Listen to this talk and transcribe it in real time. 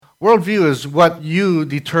Worldview is what you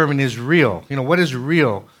determine is real. What is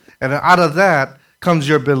real. And out of that comes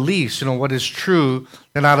your beliefs, what is true.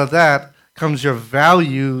 And out of that comes your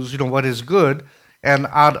values, what is good. And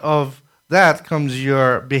out of that comes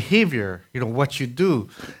your behavior, what you do.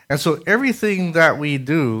 And so everything that we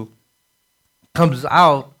do comes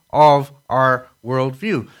out of our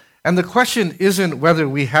worldview. And the question isn't whether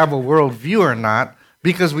we have a worldview or not,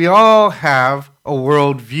 because we all have a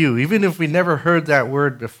worldview. Even if we never heard that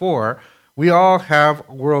word before, we all have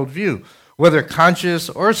a worldview. Whether conscious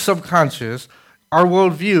or subconscious, our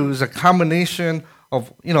worldview is a combination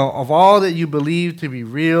of all that you believe to be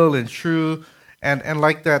real and true, and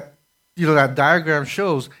like that, that diagram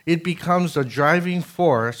shows, it becomes the driving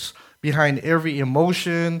force behind every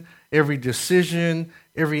emotion, every decision,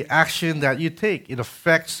 every action that you take. It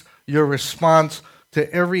affects your response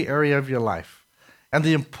to every area of your life. And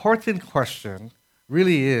the important question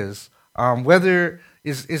really is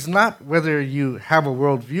not whether you have a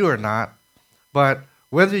worldview or not, but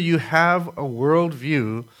whether you have a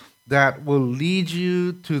worldview that will lead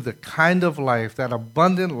you to the kind of life, that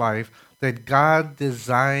abundant life that God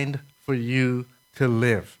designed for you to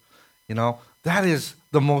live. That is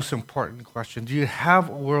the most important question. Do you have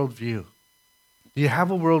a worldview? Do you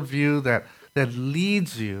have a worldview that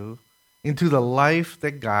leads you into the life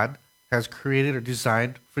that God has created or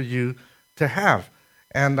designed for you to have?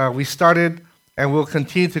 And we started, and we'll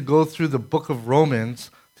continue to go through the book of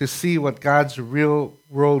Romans to see what God's real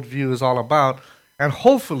worldview is all about. And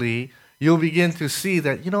hopefully, you'll begin to see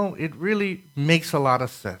that, it really makes a lot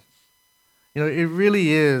of sense. It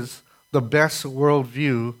really is the best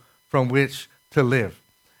worldview from which to live.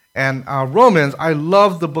 And Romans, I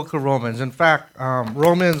love the book of Romans. In fact,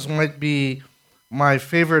 Romans might be my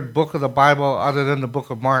favorite book of the Bible other than the book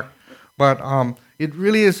of Mark. But it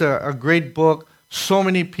really is a great book. So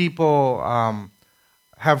many people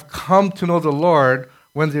have come to know the Lord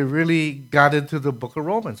when they really got into the book of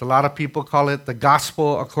Romans. A lot of people call it the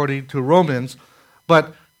gospel according to Romans.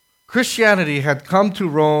 But Christianity had come to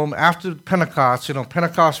Rome after Pentecost.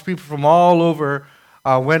 Pentecost people from all over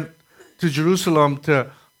went to Jerusalem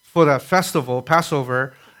for that festival,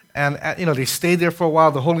 Passover. And, they stayed there for a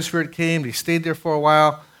while. The Holy Spirit came. They stayed there for a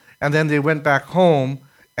while. And then they went back home.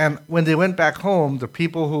 And when they went back home, the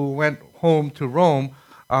people who went home to Rome,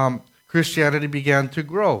 Christianity began to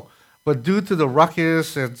grow. But due to the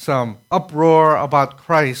ruckus and some uproar about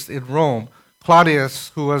Christ in Rome, Claudius,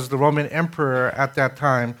 who was the Roman emperor at that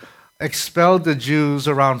time, expelled the Jews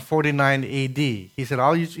around 49 AD. He said,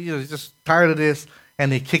 you're just tired of this,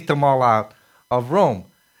 and he kicked them all out of Rome.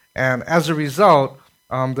 And as a result,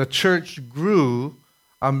 the church grew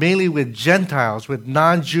mainly with Gentiles, with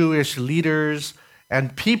non-Jewish leaders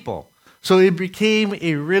and people. So it became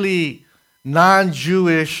a really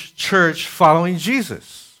non-Jewish church following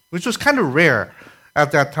Jesus, which was kind of rare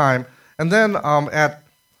at that time. And then at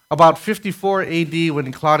about 54 AD,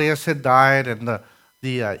 when Claudius had died and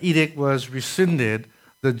the edict was rescinded,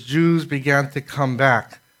 the Jews began to come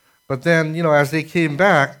back. But then, as they came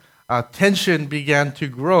back, tension began to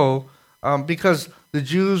grow because the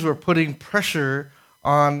Jews were putting pressure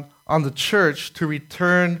on the church to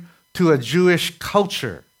return to a Jewish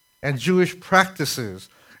culture and Jewish practices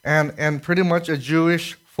and pretty much a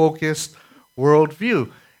Jewish-focused worldview.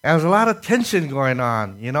 And there's a lot of tension going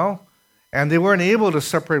on, and they weren't able to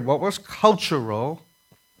separate what was cultural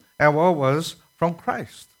and what was from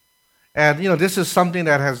Christ. And, this is something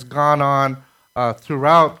that has gone on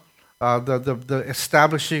throughout the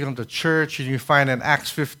establishing of the church. And you find in Acts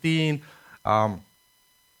 15,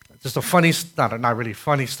 just a funny, not really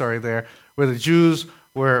funny story there, where the Jews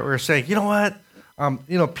were saying, you know what,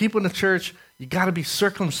 people in the church, you got to be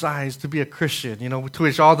circumcised to be a Christian, to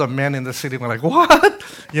which all the men in the city were like, what?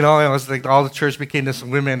 It was like all the church became just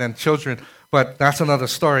women and children, but that's another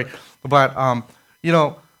story. But,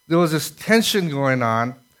 there was this tension going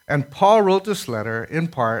on, and Paul wrote this letter, in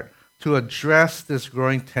part, to address this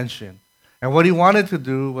growing tension. And what he wanted to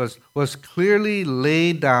do was clearly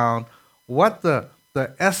lay down what the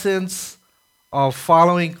essence of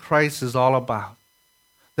following Christ is all about.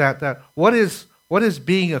 That what is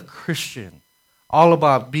being a Christian all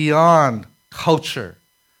about beyond culture.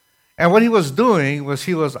 And what he was doing was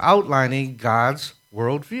he was outlining God's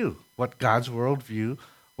worldview, what God's worldview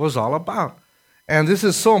was all about. And this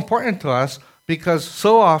is so important to us because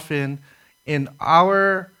so often in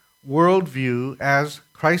our worldview as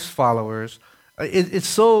Christ followers, it's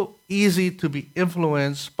so easy to be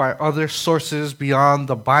influenced by other sources beyond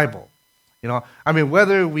the Bible.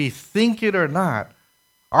 Whether we think it or not,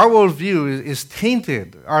 our worldview is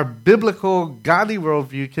tainted. Our biblical, godly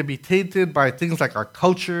worldview can be tainted by things like our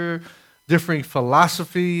culture, different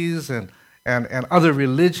philosophies and other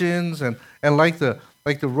religions, and like the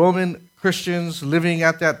Roman Christians living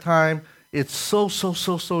at that time. It's so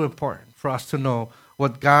important for us to know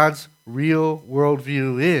what God's real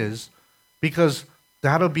worldview is, because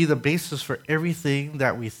that'll be the basis for everything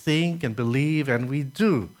that we think and believe and we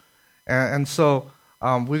do. And so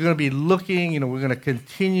we're going to be looking, we're going to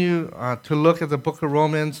continue to look at the book of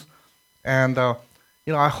Romans. And,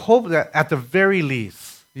 I hope that at the very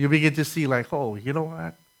least, you begin to see like, oh, you know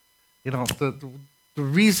what? The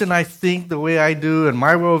reason I think the way I do and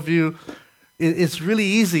my worldview, it's really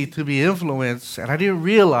easy to be influenced. And I didn't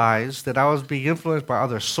realize that I was being influenced by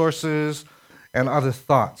other sources and other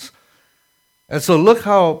thoughts. And so look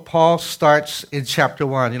how Paul starts in chapter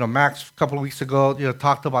 1. Max, a couple of weeks ago,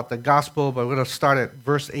 talked about the gospel, but we're going to start at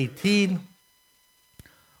verse 18.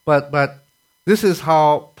 But this is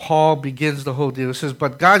how Paul begins the whole deal. It says,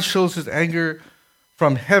 "But God shows his anger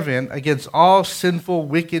from heaven against all sinful,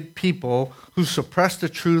 wicked people who suppress the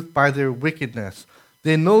truth by their wickedness.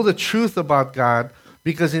 They know the truth about God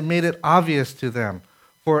because it made it obvious to them.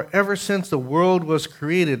 For ever since the world was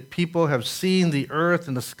created, people have seen the earth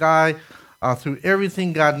and the sky. Through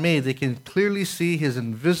everything God made, they can clearly see his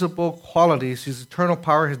invisible qualities, his eternal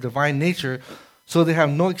power, his divine nature, so they have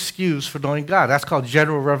no excuse for knowing God." That's called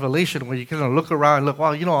general revelation, where you kind of look around and look,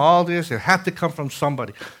 well, all this, it had to come from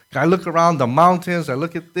somebody. I look around the mountains, I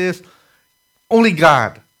look at this. Only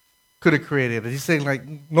God could have created it. He's saying, like,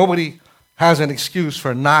 nobody has an excuse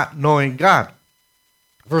for not knowing God.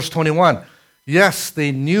 Verse 21, "Yes,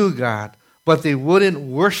 they knew God, but they wouldn't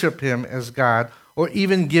worship him as God or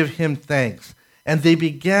even give him thanks. And they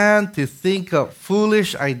began to think up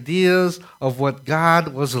foolish ideas of what God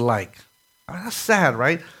was like." That's sad,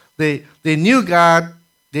 right? They knew God.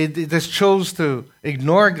 They just chose to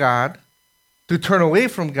ignore God, to turn away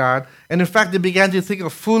from God. And in fact, they began to think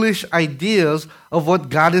of foolish ideas of what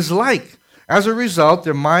God is like. As a result,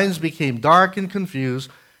 their minds became dark and confused.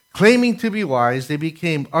 Claiming to be wise, they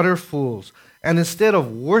became utter fools. And instead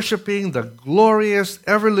of worshiping the glorious,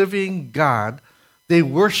 ever-living God, they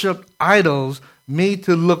worshiped idols made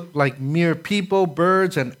to look like mere people,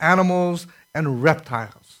 birds, and animals, and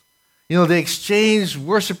reptiles. They exchanged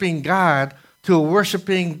worshiping God to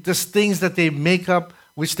worshiping just things that they make up,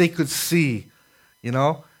 which they could see,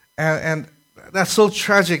 And that's so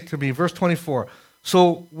tragic to me. Verse 24.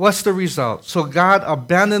 "So what's the result? So God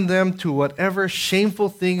abandoned them to whatever shameful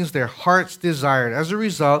things their hearts desired. As a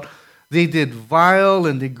result, they did vile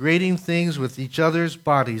and degrading things with each other's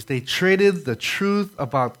bodies. They traded the truth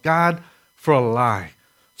about God for a lie.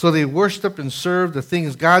 So they worship and serve the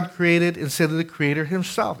things God created instead of the Creator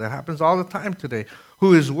himself." That happens all the time today.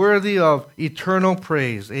 "Who is worthy of eternal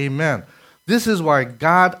praise." Amen. This is why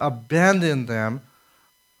God abandoned them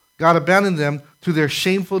to their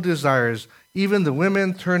shameful desires. Even the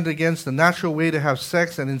women turned against the natural way to have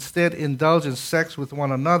sex and instead indulged in sex with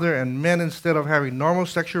one another. And men, instead of having normal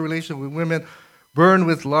sexual relations with women, burned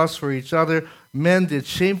with lust for each other. Men did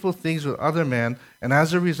shameful things with other men, and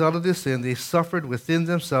as a result of this sin, they suffered within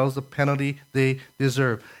themselves the penalty they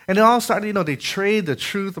deserved. And it all started, they trade the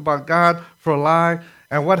truth about God for a lie.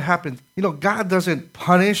 And what happens? God doesn't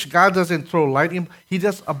punish. God doesn't throw lightning. He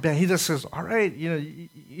just says, all right,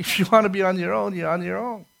 if you want to be on your own, you're on your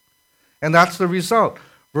own. And that's the result.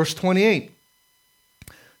 Verse 28.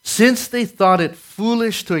 "Since they thought it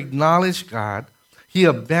foolish to acknowledge God, he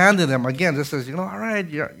abandoned them." Again, this says, all right,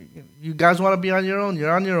 you guys want to be on your own,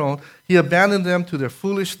 you're on your own. "He abandoned them to their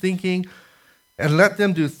foolish thinking and let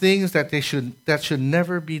them do things that should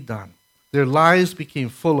never be done. Their lives became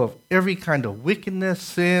full of every kind of wickedness,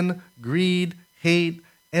 sin, greed, hate,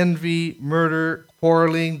 envy, murder,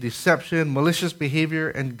 quarreling, deception, malicious behavior,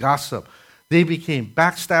 and gossip. They became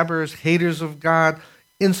backstabbers, haters of God,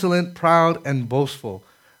 insolent, proud, and boastful.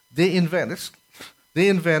 They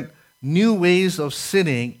invent new ways of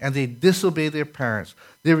sinning, and they disobey their parents.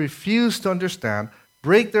 They refuse to understand,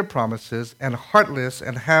 break their promises, and heartless,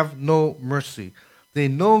 and have no mercy. They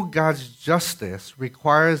know God's justice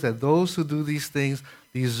requires that those who do these things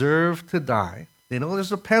deserve to die. They know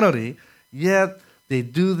there's a penalty, yet they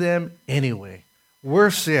do them anyway.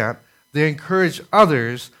 Worse yet, they encourage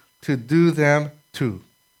others to do them too."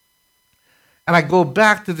 And I go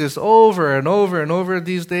back to this over and over and over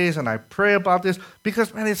these days, and I pray about this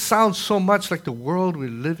because, man, it sounds so much like the world we're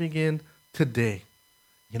living in today.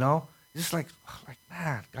 Just like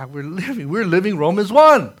man, God, we're living Romans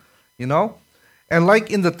 1, And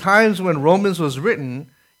like in the times when Romans was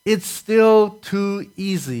written, it's still too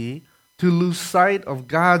easy to lose sight of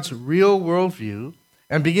God's real worldview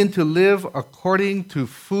and begin to live according to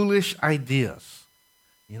foolish ideas.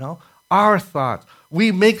 our thoughts.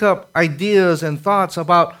 We make up ideas and thoughts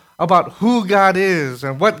about who God is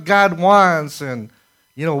and what God wants and,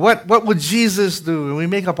 what would Jesus do? And we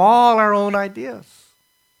make up all our own ideas.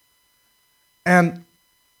 And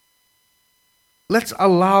let's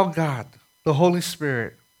allow God, the Holy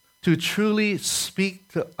Spirit, to truly speak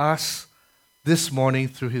to us this morning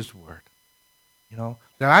through His Word.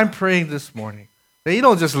 That I'm praying this morning that you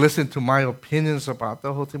don't just listen to my opinions about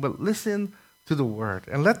the whole thing, but listen to the Word.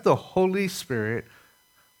 And let the Holy Spirit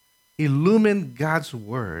illumine God's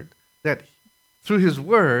Word, that through His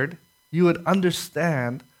Word you would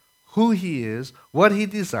understand who He is, what He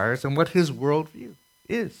desires, and what His worldview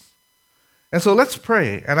is. And so let's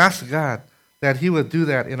pray and ask God that He would do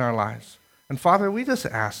that in our lives. And Father, we just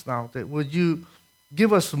ask now that would you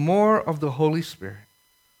give us more of the Holy Spirit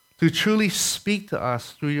to truly speak to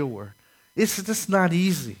us through your word. It's just not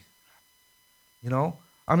easy.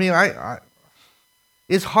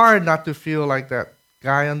 It's hard not to feel like that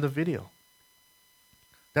guy on the video.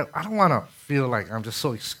 That I don't want to feel like I'm just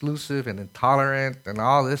so exclusive and intolerant and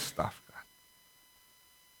all this stuff, God.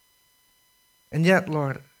 And yet,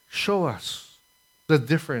 Lord, show us the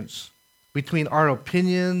difference between our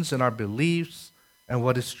opinions and our beliefs and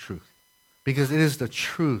what is truth. Because it is the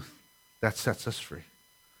truth that sets us free.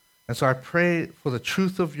 And so I pray for the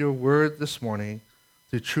truth of your word this morning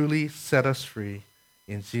to truly set us free.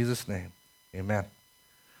 In Jesus' name, amen.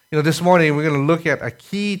 This morning we're going to look at a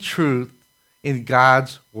key truth in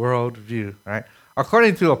God's worldview. Right?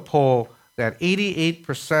 According to a poll, that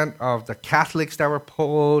 88% of the Catholics that were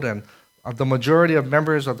polled and of the majority of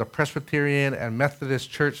members of the Presbyterian and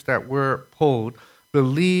Methodist Church that were polled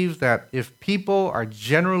believe that if people are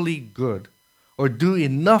generally good or do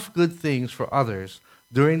enough good things for others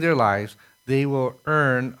during their lives, they will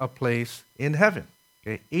earn a place in heaven.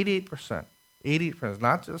 Okay, 88%. 80%.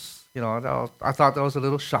 Not just, I thought that was a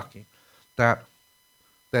little shocking. That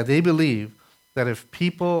they believe that if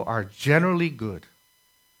people are generally good,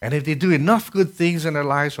 and if they do enough good things in their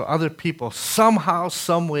lives for other people, somehow,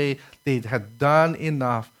 some way, they have done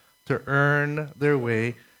enough to earn their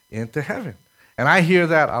way into heaven. And I hear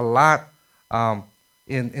that a lot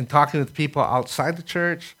in talking with people outside the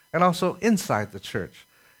church and also inside the church.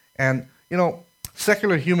 And,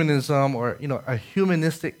 secular humanism or, a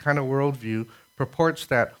humanistic kind of worldview purports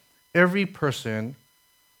that every person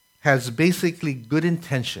has basically good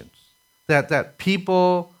intentions, that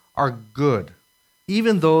people are good,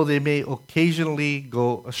 even though they may occasionally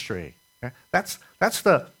go astray. Okay? That's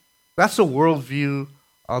the worldview,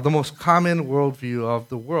 the most common worldview of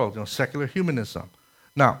the world, secular humanism.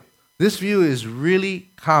 Now, this view is really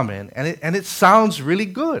common, and it sounds really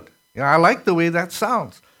good. I like the way that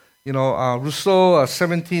sounds. Rousseau, a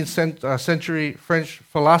 17th century French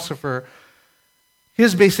philosopher,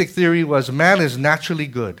 his basic theory was man is naturally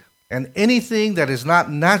good, and anything that is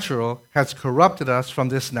not natural has corrupted us from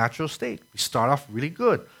this natural state. We start off really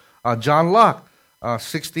good. John Locke,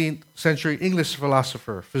 16th century English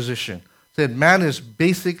philosopher, physician, said man is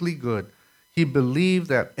basically good. He believed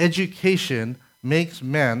that education makes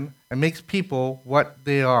men and makes people what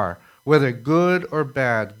they are, whether good or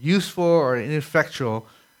bad, useful or ineffectual,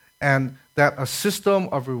 and that a system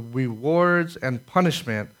of rewards and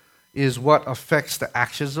punishment is what affects the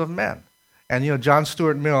actions of men. And, John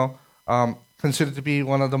Stuart Mill, considered to be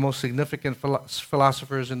one of the most significant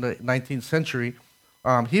philosophers in the 19th century,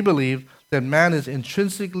 he believed that man is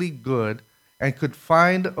intrinsically good and could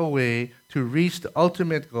find a way to reach the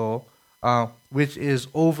ultimate goal, which is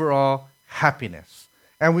overall happiness.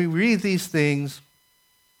 And we read these things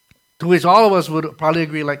to which all of us would probably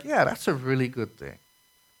agree, like, yeah, that's a really good thing.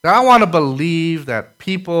 Now, I want to believe that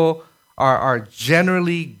people are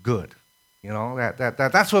generally good.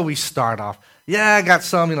 That's where we start off. Yeah, I got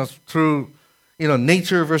some, through,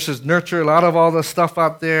 nature versus nurture, a lot of all the stuff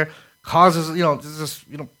out there causes,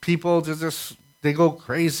 people they go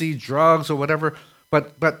crazy, drugs or whatever.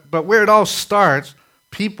 But where it all starts,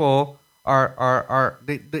 people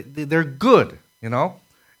they're good,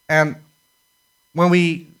 And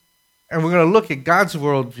we're going to look at God's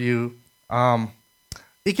worldview. God's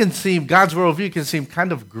worldview can seem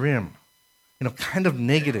kind of grim, kind of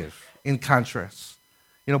negative in contrast.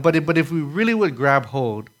 But if we really would grab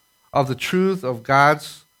hold of the truth of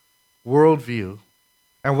God's worldview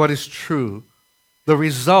and what is true, the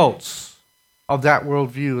results of that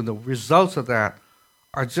worldview and the results of that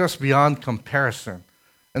are just beyond comparison.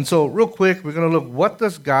 And so real quick, we're going to look, what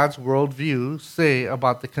does God's worldview say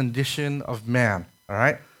about the condition of man? All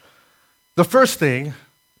right? The first thing,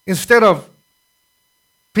 instead of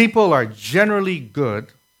people are generally good,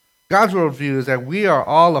 God's worldview is that we are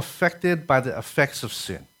all affected by the effects of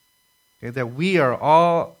sin. Okay? That we are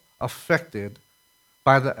all affected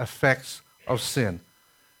by the effects of sin.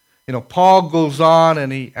 Paul goes on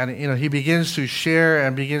and he begins to share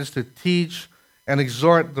and begins to teach and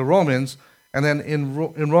exhort the Romans. And then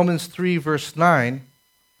in Romans 3, verse 9,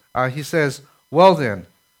 he says, "Well then,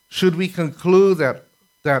 should we conclude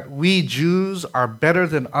that we Jews are better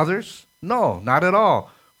than others? No, not at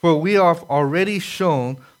all. For we have already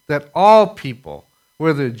shown that all people,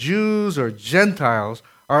 whether Jews or Gentiles,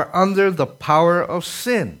 are under the power of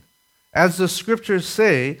sin. As the scriptures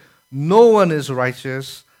say, no one is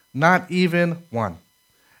righteous, not even one."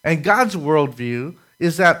 And God's worldview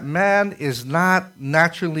is that man is not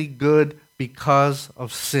naturally good because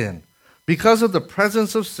of sin. Because of the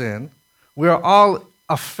presence of sin, we're all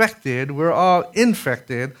affected, we're all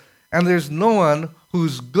infected, and there's no one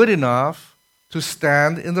who's good enough to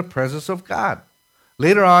stand in the presence of God.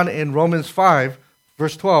 Later on in Romans 5,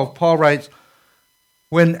 verse 12, Paul writes,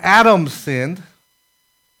 "When Adam sinned,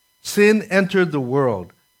 sin entered the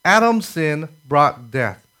world. Adam's sin brought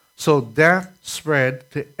death. So death spread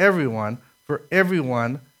to everyone, for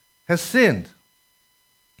everyone has sinned."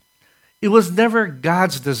 It was never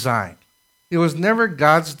God's design. It was never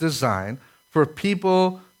God's design for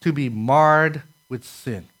people to be marred with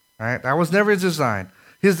sin. Right? That was never his design.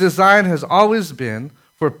 His design has always been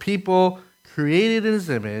for people created in his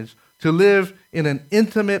image to live in an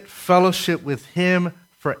intimate fellowship with him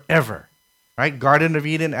forever. Right? Garden of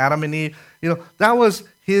Eden, Adam and Eve, that was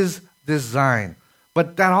his design.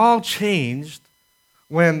 But that all changed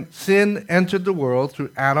when sin entered the world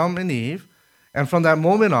through Adam and Eve. And from that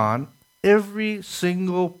moment on, every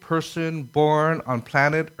single person born on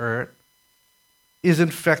planet Earth is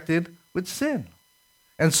infected with sin.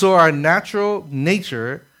 And so our natural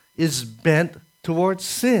nature is bent towards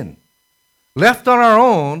sin. Left on our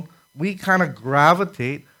own, we kind of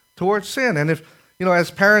gravitate towards sin. And if,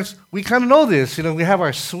 as parents, we kind of know this. We have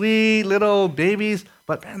our sweet little babies,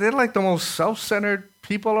 but man, they're like the most self-centered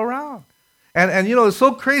people around. And it's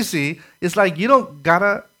so crazy. It's like you don't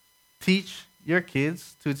gotta teach your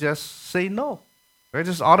kids to just say no. They're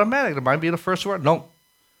just automatic. It might be the first word, no.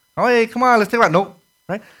 Oh, hey, come on, let's think about it. No,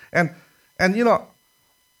 right? And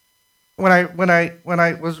when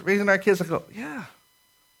I was raising our kids, I go, yeah,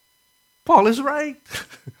 Paul is right.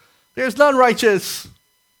 There's none righteous.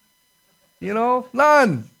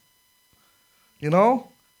 None.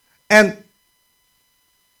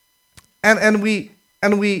 And we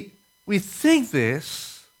think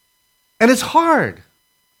this, and it's hard.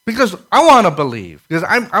 Because I want to believe. Because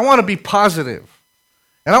I want to be positive.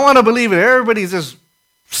 And I want to believe that everybody just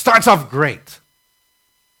starts off great.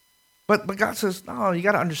 But God says, no, you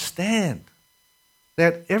got to understand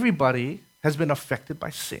that everybody has been affected by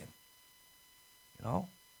sin.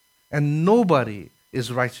 And nobody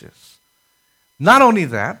is righteous. Not only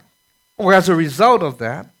that, or as a result of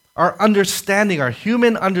that, our understanding, our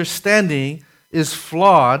human understanding is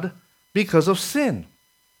flawed because of sin.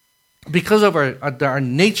 Because of our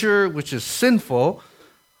nature, which is sinful,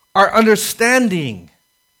 our understanding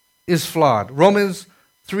is flawed. Romans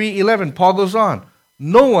 3:11, Paul goes on,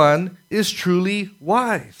 "No one is truly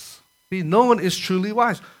wise." See, no one is truly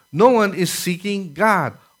wise. No one is seeking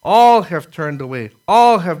God. All have turned away.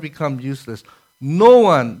 All have become useless. No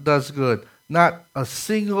one does good. Not a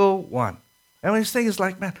single one. And what he's saying is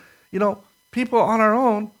like, man, people on our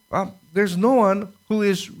own, there's no one who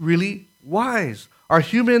is really wise. Our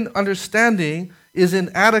human understanding is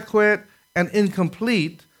inadequate and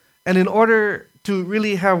incomplete, and in order to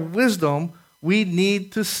really have wisdom, we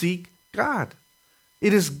need to seek God.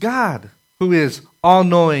 It is God who is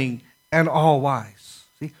all-knowing and all-wise.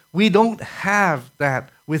 See? We don't have that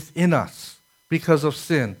within us because of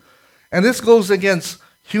sin. And this goes against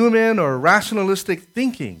human or rationalistic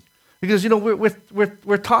thinking. Because,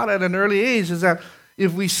 we're taught at an early age is that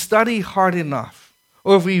if we study hard enough,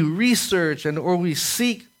 or if we research or we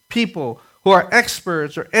seek people who are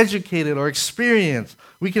experts or educated or experienced,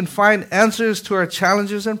 we can find answers to our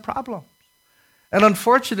challenges and problems. And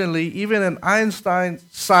unfortunately, even an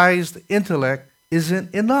Einstein-sized intellect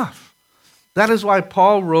isn't enough. That is why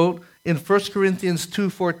Paul wrote in 1 Corinthians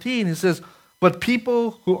 2:14, he says, "But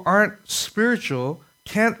people who aren't spiritual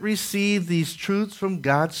can't receive these truths from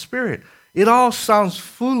God's Spirit. It all sounds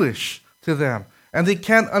foolish to them, and they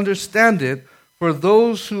can't understand it. For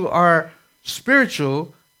those who are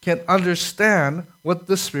spiritual can understand what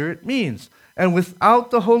the Spirit means. And without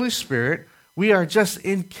the Holy Spirit, we are just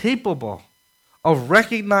incapable of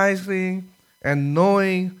recognizing and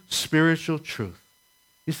knowing spiritual truth."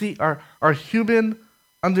 You see, our human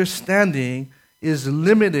understanding is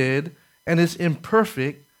limited and is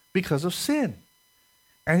imperfect because of sin.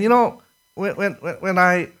 And when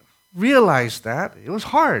realize that, it was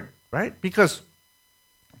hard, right? Because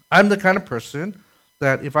I'm the kind of person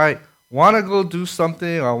that if I want to go do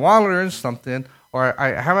something or I want to learn something or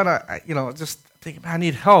I haven't, just think, man, I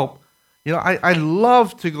need help, I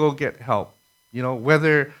love to go get help,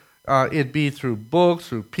 whether it be through books,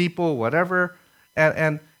 through people, whatever.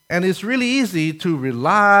 And it's really easy to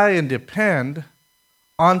rely and depend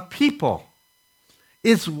on people.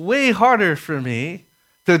 It's way harder for me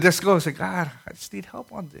to just go and say, God, I just need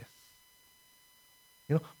help on this.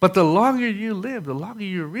 But the longer you live, the longer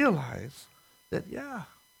you realize that,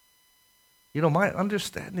 my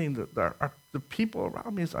understanding, the people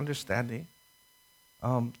around me's understanding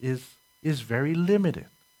is very limited.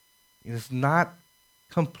 It's not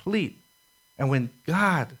complete. And when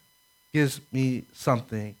God gives me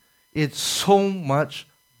something, it's so much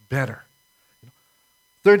better.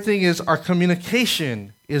 Third thing is our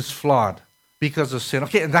communication is flawed because of sin.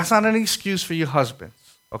 Okay, and that's not an excuse for you husbands,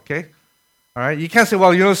 okay? All right, you can't say,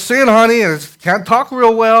 well, sin, honey, and can't talk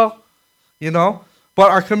real well,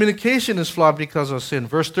 But our communication is flawed because of sin.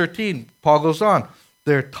 Verse 13, Paul goes on.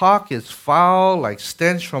 Their talk is foul like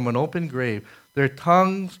stench from an open grave. Their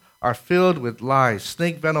tongues are filled with lies.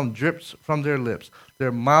 Snake venom drips from their lips.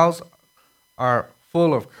 Their mouths are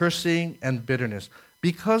full of cursing and bitterness.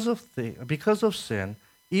 Because of sin,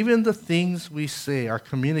 even the things we say, our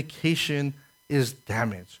communication is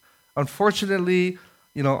damaged. Unfortunately,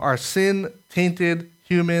 our sin-tainted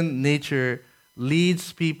human nature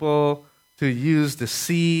leads people to use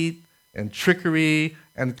deceit and trickery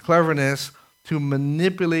and cleverness to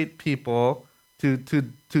manipulate people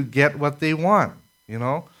to get what they want,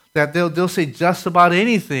 That they'll say just about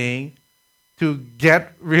anything to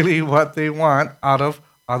get really what they want out of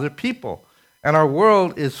other people. And our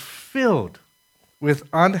world is filled with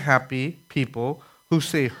unhappy people who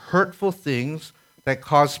say hurtful things that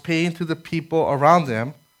cause pain to the people around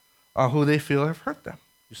them who they feel have hurt them,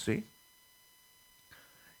 you see.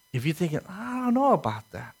 If you're thinking, I don't know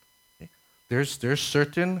about that, there's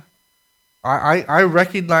certain, I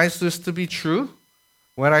recognize this to be true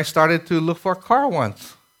when I started to look for a car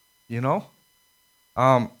once,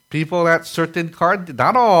 People at certain car,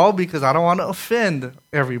 not all, because I don't want to offend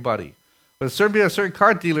everybody, but certain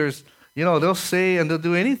car dealers, they'll say and they'll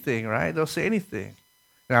do anything, right? They'll say anything.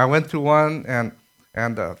 And I went to one, and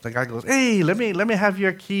the guy goes, hey, let me have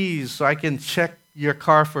your keys so I can check your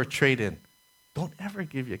car for trade-in. Don't ever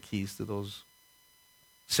give your keys to those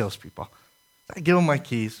salespeople. So I give him my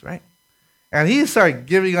keys, right? And he started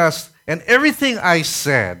giving us, and everything I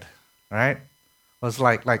said, right, was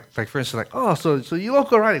like for instance, oh, so you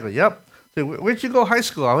local, right? I go, yep. So where'd you go high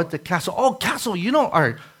school? I went to Castle. Oh, Castle,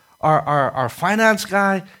 our finance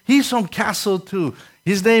guy, he's from Castle too.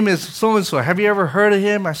 His name is so-and-so. Have you ever heard of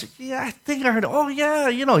him? I said, yeah, I think I heard of him. Oh, yeah,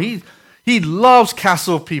 he loves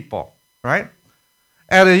Castle people, right?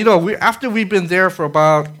 And, after we've been there for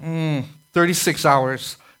about 36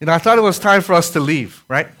 hours, I thought it was time for us to leave,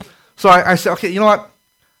 right? So I said, okay, you know what?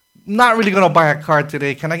 Not really going to buy a car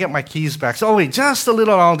today. Can I get my keys back? So, wait, just a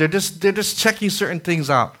little longer. They're just checking certain things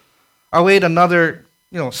out. I wait another,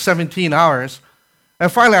 17 hours.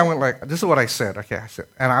 And finally, I went like, this is what I said. Okay, I said,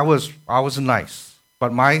 and I was nice.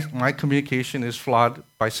 But my communication is flawed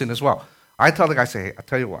by sin as well. I tell the guy, hey, I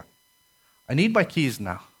tell you what. I need my keys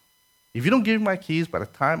now. If you don't give me my keys, by the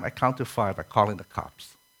time I count to 5, I'm calling the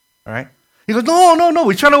cops. All right? He goes, no,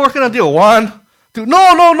 we're trying to work on a deal. 1, 2,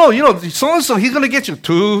 no, so-and-so, he's going to get you.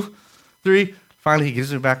 2, 3. Finally, he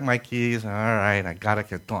gives me back my keys. All right, I got to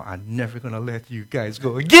get going. I'm never going to let you guys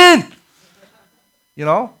go again.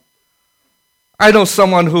 I know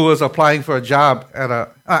someone who was applying for a job at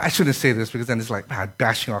I shouldn't say this because then it's like,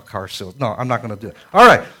 bashing our car sales. No, I'm not going to do it. All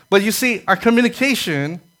right, but you see, our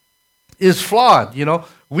communication is flawed,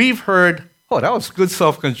 We've heard, that was good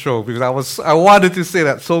self-control because I wanted to say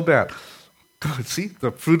that so bad. God, see,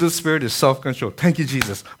 the fruit of the Spirit is self-control. Thank you,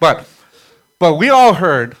 Jesus. But we all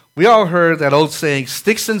heard that old saying,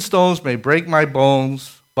 sticks and stones may break my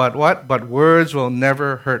bones, but what? But words will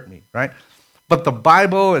never hurt me, right? But the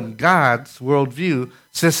Bible and God's worldview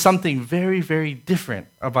says something very, very different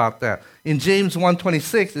about that. In James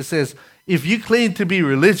 1:26, it says, if you claim to be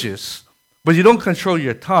religious, but you don't control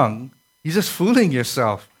your tongue, you're just fooling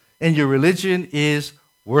yourself, and your religion is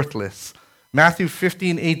worthless. Matthew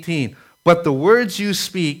 15:18, but the words you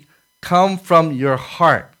speak come from your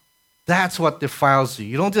heart. That's what defiles you.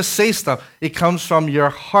 You don't just say stuff. It comes from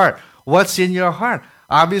your heart. What's in your heart?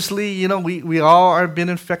 Obviously, we all are been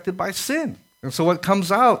infected by sin. And so what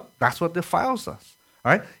comes out, that's what defiles us.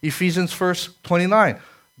 All right? Ephesians 1:29.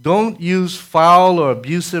 Don't use foul or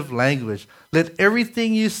abusive language. Let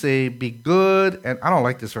everything you say be good, and I don't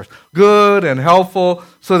like this verse, good and helpful,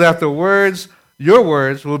 so that your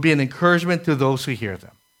words will be an encouragement to those who hear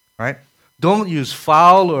them, right? Don't use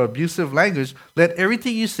foul or abusive language. Let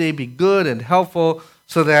everything you say be good and helpful,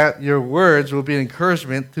 so that your words will be an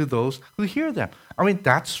encouragement to those who hear them. I mean,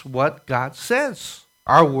 that's what God says.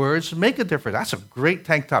 Our words make a difference. That's a great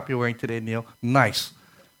tank top you're wearing today, Neil. Nice.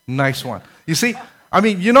 Nice one. You see, I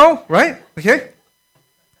mean, right? Okay?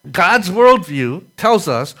 God's worldview tells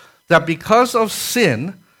us that because of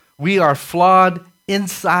sin, we are flawed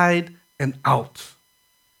inside and out.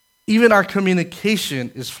 Even our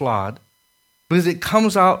communication is flawed because it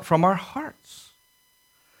comes out from our hearts.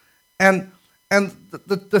 And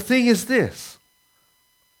the thing is this.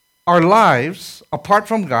 Our lives, apart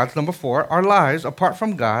from God, number 4, our lives, apart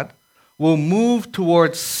from God, will move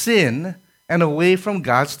towards sin and away from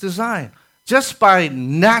God's design, just by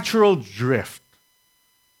natural drift,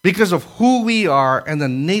 because of who we are and the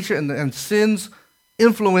nature and sin's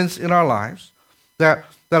influence in our lives, that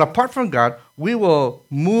apart from God, we will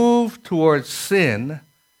move towards sin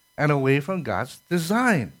and away from God's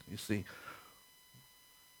design, you see.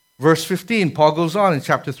 Verse 15, Paul goes on in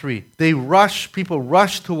chapter 3. People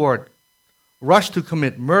rush to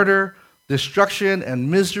commit murder, destruction,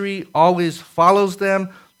 and misery always follows them.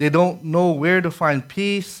 They don't know where to find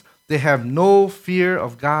peace. They have no fear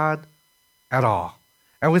of God at all.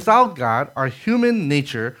 And without God, our human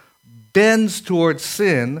nature bends towards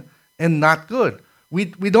sin and not good. We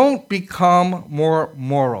don't become more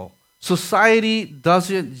moral. Society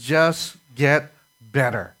doesn't just get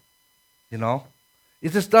better,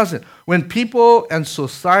 It just doesn't. When people and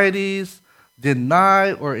societies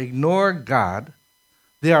deny or ignore God,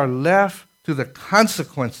 they are left to the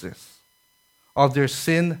consequences of their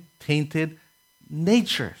sin-tainted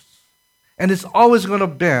natures. And it's always going to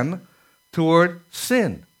bend toward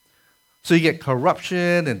sin. So you get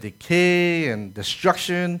corruption and decay and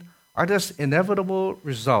destruction are just inevitable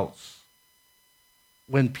results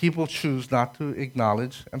when people choose not to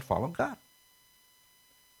acknowledge and follow God.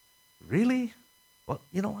 Really? Well,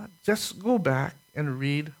 you know what? Just go back and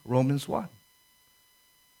read Romans 1.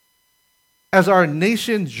 As our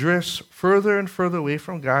nation drifts further and further away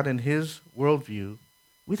from God and His worldview,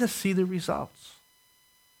 we just see the results.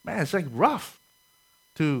 Man, it's like rough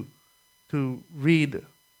to read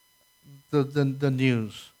the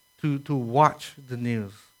news, to watch the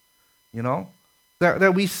news,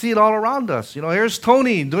 That we see it all around us. Here's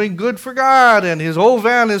Tony doing good for God, and his whole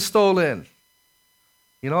van is stolen.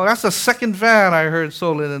 That's the second van I heard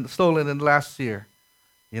stolen in the last year.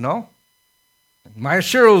 My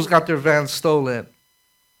Shero's got their van stolen.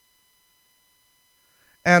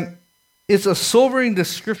 And it's a sobering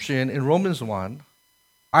description in Romans 1,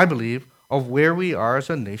 I believe, of where we are as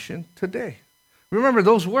a nation today. Remember,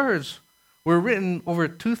 those words were written over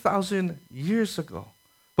 2,000 years ago.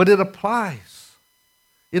 But it applies.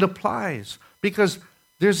 It applies because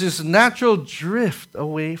there's this natural drift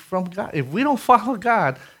away from God. If we don't follow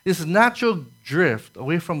God, this natural drift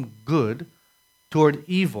away from good toward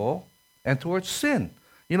evil and towards sin.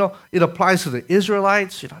 It applies to the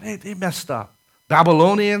Israelites. They messed up.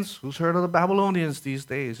 Babylonians, who's heard of the Babylonians these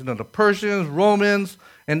days? The Persians, Romans,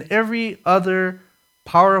 and every other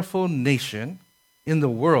powerful nation in the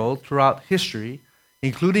world throughout history,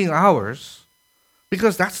 including ours,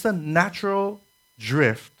 because that's the natural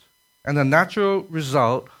drift and the natural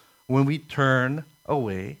result when we turn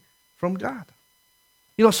away from God.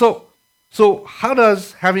 So how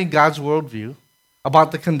does having God's worldview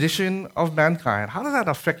about the condition of mankind, how does that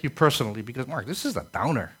affect you personally? Because, Mark, this is a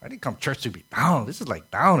downer. I didn't come to church to be down. This is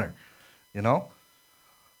like downer,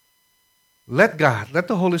 Let God, let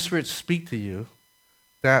the Holy Spirit speak to you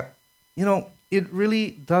that, it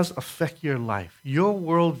really does affect your life, your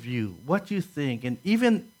worldview, what you think, and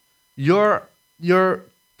even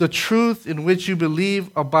the truth in which you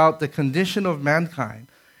believe about the condition of mankind.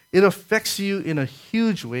 It affects you in a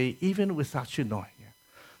huge way, even without you knowing it.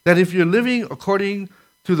 That if you're living according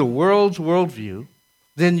to the world's worldview,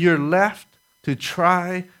 then you're left to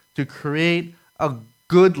try to create a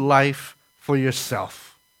good life for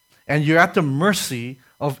yourself. And you're at the mercy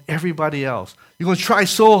of everybody else. You're going to try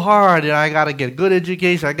so hard, and I got to get a good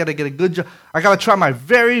education, I got to get a good job, I got to try my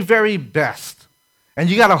very, very best. And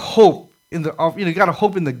you got to hope in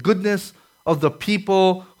the goodness of the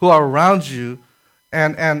people who are around you,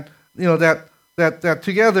 and that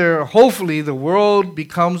together, hopefully, the world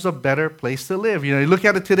becomes a better place to live. You look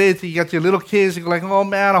at it today, you got your little kids, you're like, oh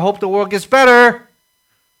man, I hope the world gets better.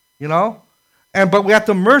 But we're at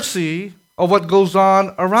the mercy of what goes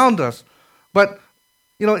on around us. But,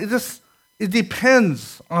 it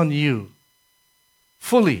depends on you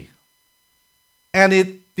fully. And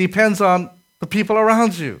it depends on the people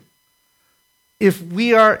around you. If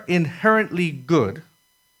we are inherently good,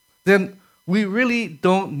 then we really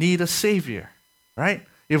don't need a savior, right?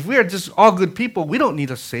 If we are just all good people, we don't need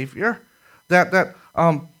a savior. That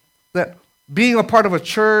being a part of a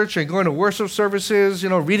church and going to worship services,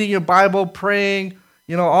 reading your Bible, praying,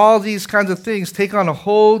 all these kinds of things take on a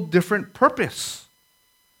whole different purpose.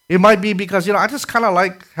 It might be because, I just kind of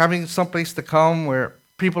like having some place to come where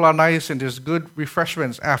people are nice and there's good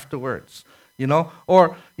refreshments afterwards,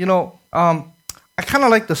 Or, I kind of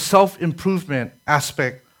like the self-improvement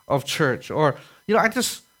aspect of church. Or, I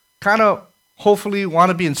just kind of hopefully want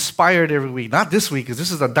to be inspired every week. Not this week, because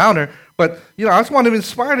this is a downer, but, I just want to be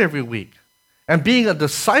inspired every week. And being a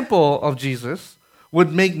disciple of Jesus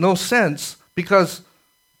would make no sense because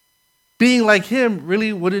being like him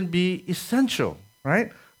really wouldn't be essential,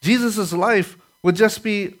 right? Jesus' life would just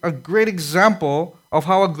be a great example of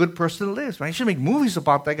how a good person lives, right? You should make movies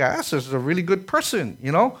about that guy. This is a really good person,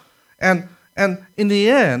 And in the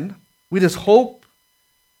end, we just hope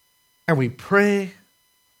and we pray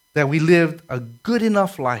that we lived a good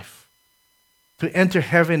enough life to enter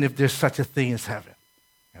heaven if there's such a thing as heaven.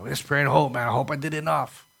 And we just pray and hope, man, I hope I did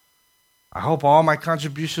enough. I hope all my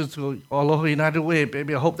contributions to Aloha United Way,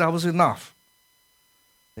 baby, I hope that was enough.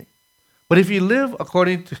 But if you live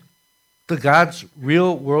according to God's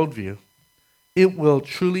real worldview, it will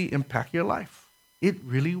truly impact your life. It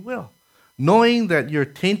really will. Knowing that you're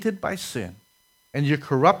tainted by sin and you're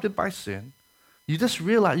corrupted by sin, you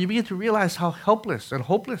begin to realize how helpless and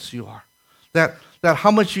hopeless you are. That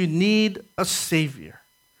how much you need a Savior.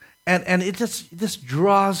 And it just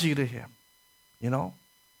draws you to him,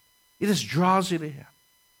 It just draws you to him.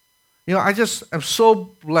 I just am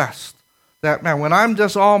so blessed that, man, when I'm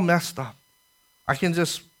just all messed up, I can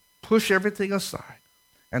just push everything aside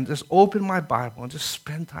and just open my Bible and just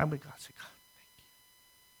spend time with God. Say, God, thank you.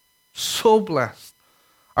 So blessed.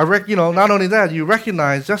 Not only that, you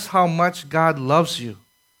recognize just how much God loves you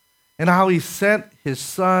and how he sent his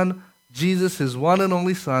son, Jesus, his one and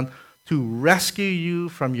only son, to rescue you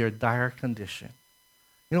from your dire condition.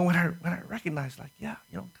 When I recognize, God,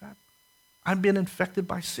 I've been infected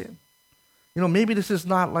by sin. Maybe this is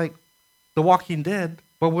not like The Walking Dead,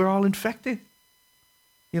 but we're all infected.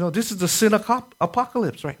 This is the sin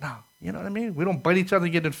apocalypse right now. You know what I mean? We don't bite each other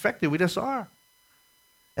and get infected. We just are.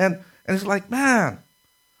 And it's like, man,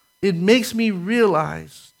 it makes me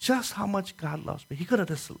realize just how much God loves me. He could have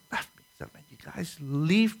just left me. He said, man, you guys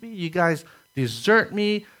leave me. You guys desert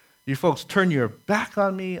me. You folks turn your back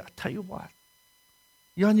on me. I tell you what,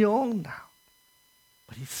 you're on your own now.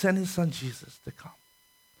 But he sent his son Jesus to come.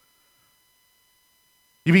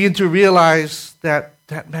 You begin to realize that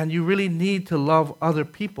man, you really need to love other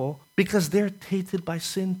people because they're tainted by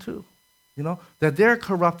sin too. That they're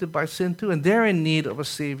corrupted by sin too, and they're in need of a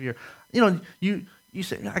Savior. You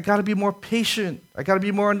say, I got to be more patient. I got to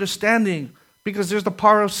be more understanding because there's the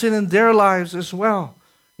power of sin in their lives as well.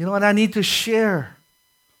 And I need to share.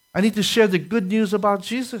 I need to share the good news about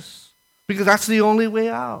Jesus because that's the only way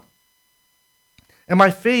out. And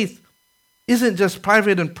my faith isn't just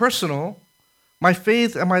private and personal. My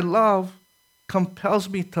faith and my love compels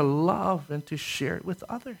me to love and to share it with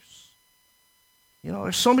others.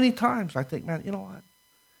 There's so many times I think, man, you know what?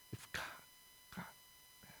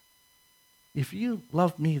 If you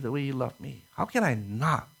love me the way you love me, how can I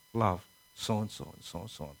not love so-and-so and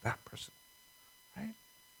so-and-so and that person? Right?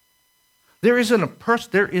 There is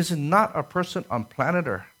not a person on planet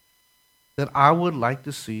Earth that I would like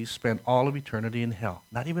to see spend all of eternity in hell.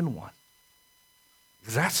 Not even one.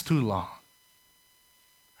 Because that's too long.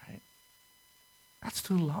 Right? That's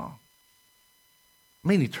too long. I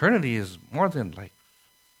mean, eternity is more than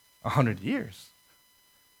 100 years.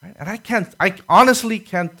 Right? And I honestly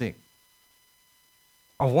can't think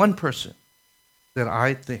of one person that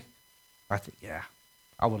I think, yeah,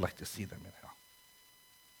 I would like to see them in hell.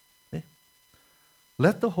 Okay?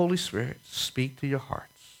 Let the Holy Spirit speak to your hearts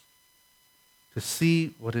to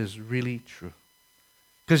see what is really true.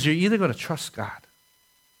 Because you're either going to trust God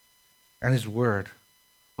and his word,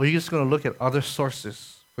 or you're just going to look at other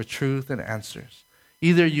sources for truth and answers.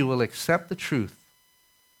 Either you will accept the truth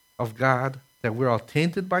of God, that we're all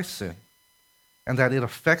tainted by sin, and that it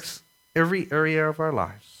affects every area of our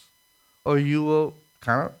lives, or you will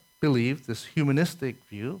kind of believe this humanistic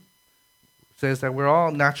view, says that we're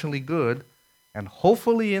all naturally good, and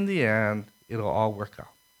hopefully in the end, it'll all work out.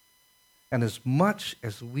 And as much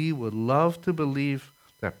as we would love to believe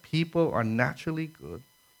that people are naturally good,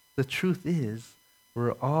 the truth is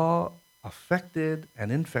we're all affected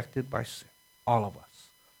and infected by sin, all of us.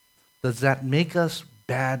 does that make us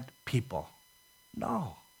bad people?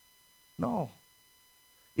 No. No.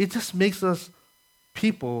 It just makes us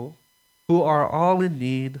people who are all in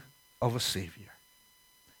need of a Savior.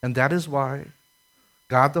 And that is why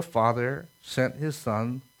God the Father sent his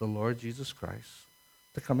Son, the Lord Jesus Christ,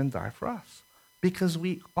 to come and die for us. Because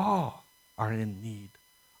we all are in need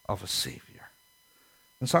of a Savior.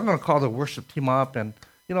 And so I'm going to call the worship team up. And,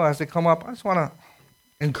 as they come up, I just want to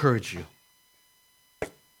encourage you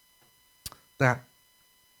that,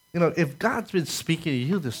 if God's been speaking to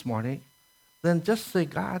you this morning, then just say,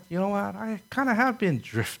 God, you know what? I kind of have been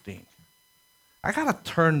drifting. I got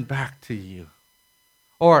to turn back to you.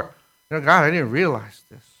 Or, God, I didn't realize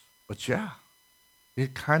this. But yeah,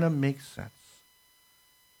 it kind of makes sense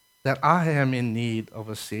that I am in need of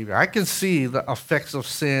a Savior. I can see the effects of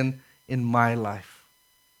sin in my life.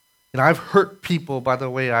 I've hurt people by the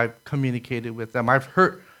way I've communicated with them. I've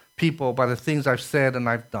hurt people by the things I've said and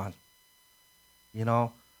I've done.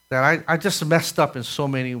 That I just messed up in so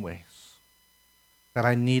many ways. That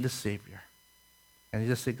I need a Savior. And you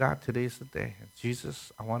just say, God, today's the day. And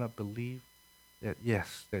Jesus, I want to believe that,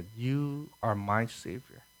 yes, that you are my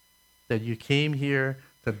Savior. That you came here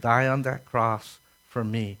to die on that cross for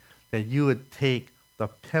me. That you would take the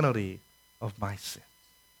penalty of my sin.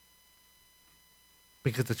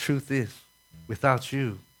 Because the truth is, without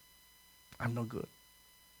you, I'm no good.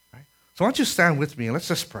 Right? So why don't you stand with me and let's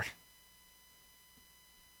just pray.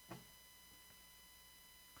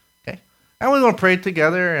 And we're going to pray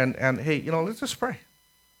together, and hey, let's just pray.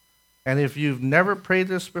 And if you've never prayed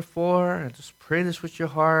this before, and just pray this with your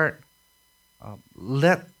heart,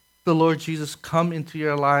 let the Lord Jesus come into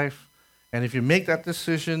your life. And if you make that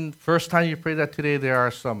decision, first time you pray that today, there are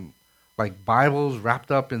some Bibles wrapped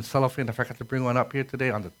up in cellophane. If I got to bring one up here today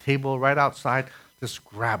on the table right outside, just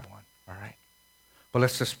grab one, all right? But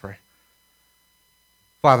let's just pray.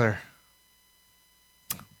 Father,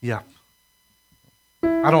 yeah.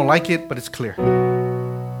 I don't like it, but it's clear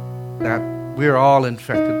that we're all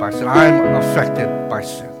infected by sin. I'm affected by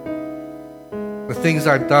sin. The things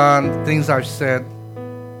I've done, the things I've said,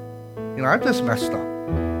 I've just messed up.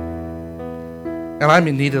 And I'm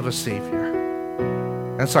in need of a Savior.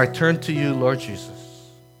 And so I turn to you, Lord Jesus,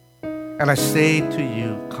 and I say to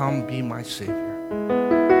you, come be my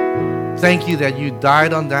Savior. Thank you that you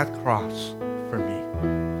died on that cross for me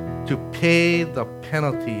to pay the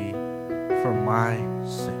penalty for my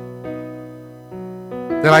sin.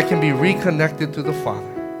 That I can be reconnected to the Father.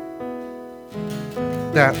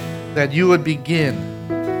 That you would begin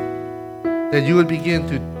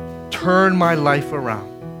to turn my life around.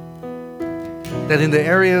 That in the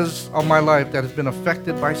areas of my life that has been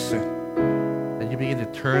affected by sin, that you begin to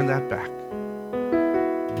turn that back.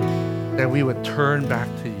 That we would turn back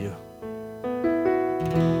to you.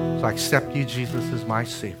 So I accept you, Jesus, as my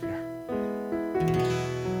Savior.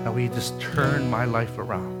 And will you just turn my life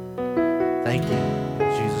around? Thank you.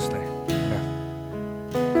 In Jesus' name.